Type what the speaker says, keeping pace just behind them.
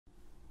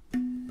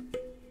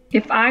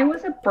If I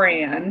was a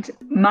brand,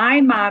 my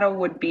motto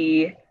would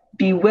be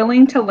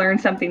willing to learn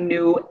something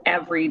new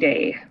every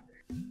day.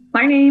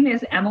 My name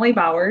is Emily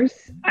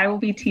Baures. I will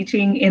be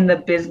teaching in the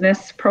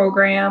business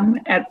program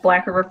at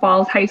Black River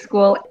Falls High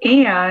School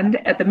and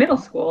at the middle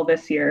school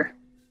this year.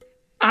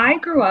 I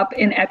grew up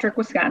in Ettrick,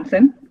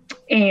 Wisconsin,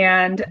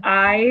 and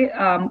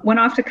I went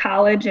off to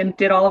college and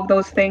did all of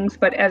those things.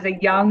 But as a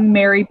young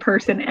married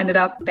person, ended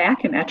up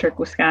back in Ettrick,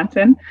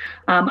 Wisconsin.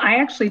 I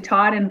actually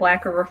taught in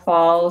Black River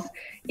Falls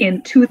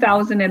in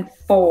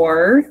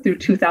 2004 through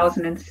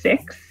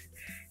 2006.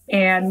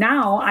 And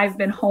now I've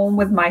been home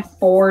with my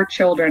 4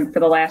 children for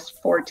the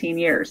last 14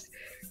 years.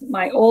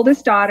 My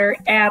oldest daughter,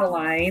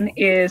 Adeline,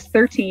 is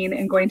 13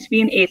 and going to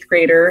be an 8th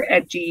grader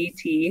at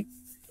GET.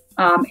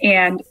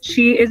 And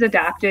she is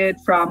adopted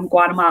from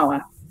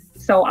Guatemala.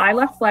 So I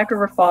left Black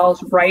River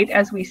Falls right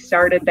as we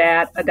started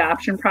that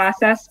adoption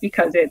process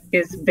because it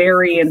is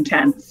very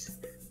intense.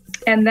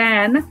 And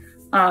then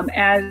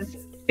as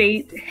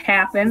fate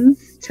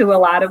happens to a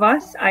lot of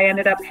us, I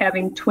ended up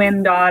having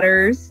twin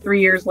daughters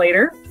 3 years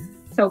later.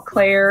 So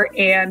Claire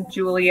and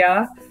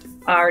Julia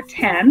are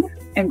 10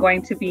 and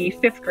going to be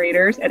 5th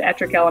graders at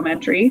Ettrick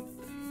Elementary.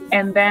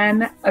 And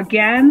then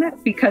again,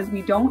 because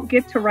we don't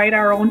get to write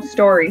our own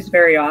stories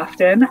very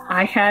often,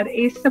 I had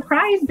a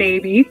surprise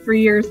baby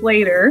 3 years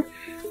later.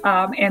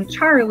 And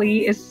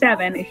Charlie is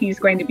 7. He's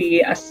going to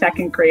be a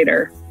 2nd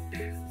grader.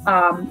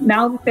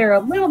 Now that they're a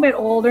little bit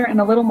older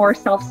and a little more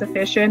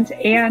self-sufficient,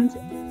 and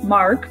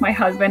Mark, my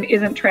husband,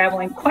 isn't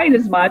traveling quite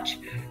as much,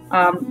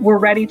 we're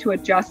ready to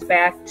adjust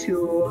back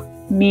to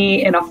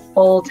me in a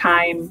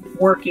full-time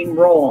working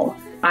role.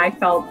 I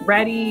felt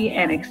ready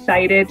and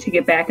excited to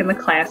get back in the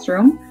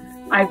classroom.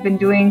 I've been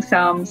doing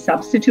some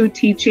substitute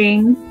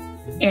teaching,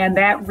 and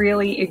that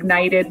really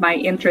ignited my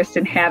interest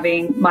in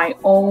having my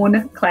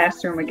own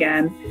classroom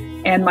again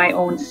and my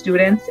own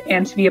students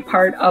and to be a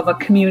part of a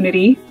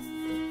community.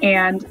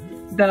 And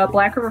the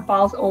Black River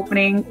Falls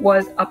opening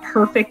was a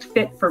perfect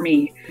fit for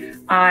me.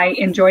 I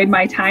enjoyed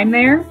my time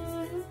there.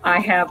 I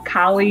have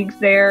colleagues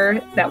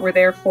there that were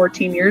there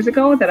 14 years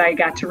ago that I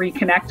got to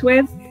reconnect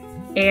with.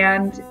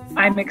 And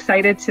I'm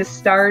excited to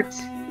start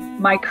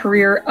my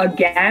career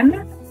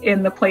again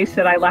in the place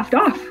that I left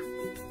off.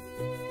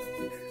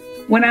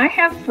 When I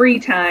have free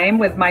time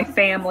with my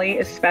family,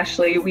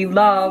 especially, we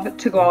love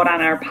to go out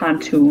on our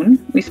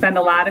pontoon. We spend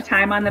a lot of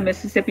time on the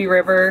Mississippi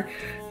River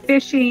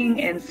fishing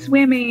and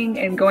swimming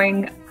and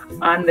going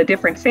on the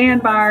different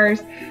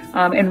sandbars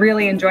and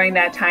really enjoying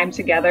that time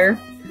together.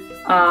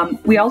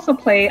 We also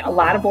play a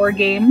lot of board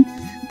games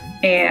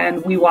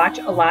and we watch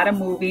a lot of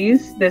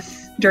movies.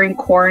 During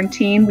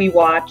quarantine, we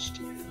watched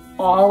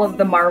all of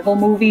the Marvel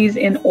movies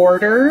in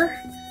order.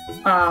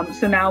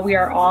 So now we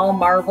are all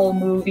Marvel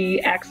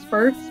movie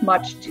experts,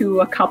 much to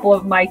a couple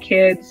of my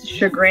kids'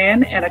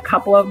 chagrin and a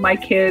couple of my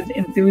kids'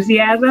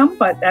 enthusiasm.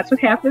 But that's what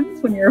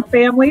happens when you're a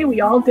family.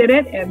 We all did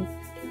it, and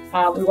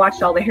we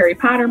watched all the Harry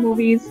Potter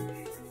movies.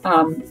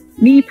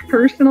 Me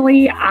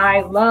personally,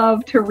 I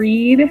love to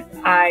read.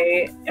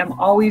 I am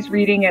always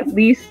reading at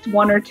least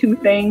 1 or 2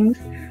 things.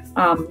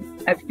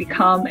 I've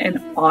become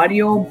an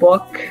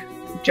audiobook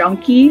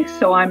junkie,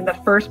 so I'm the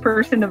first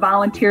person to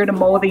volunteer to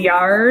mow the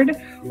yard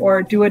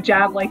or do a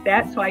job like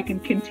that so I can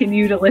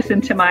continue to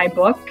listen to my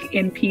book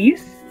in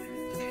peace.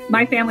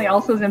 My family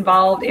also is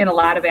involved in a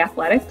lot of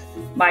athletics.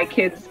 My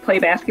kids play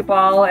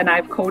basketball and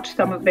I've coached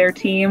some of their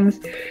teams.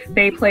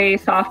 They play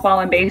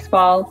softball and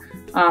baseball,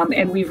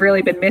 and we've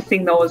really been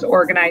missing those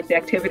organized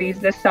activities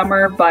this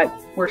summer, but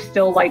we're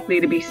still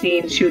likely to be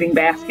seen shooting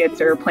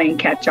baskets or playing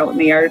catch out in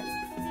the yard.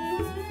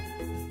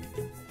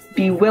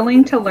 Be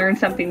willing to learn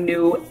something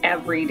new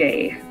every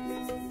day.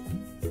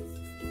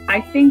 I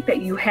think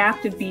that you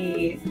have to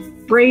be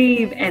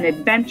brave and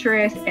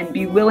adventurous and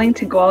be willing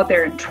to go out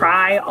there and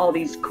try all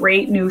these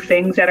great new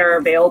things that are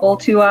available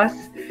to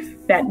us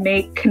that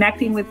make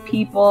connecting with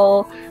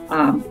people,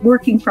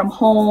 working from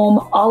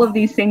home, all of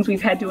these things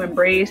we've had to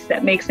embrace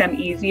that makes them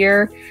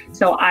easier.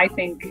 So I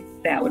think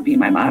that would be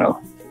my motto.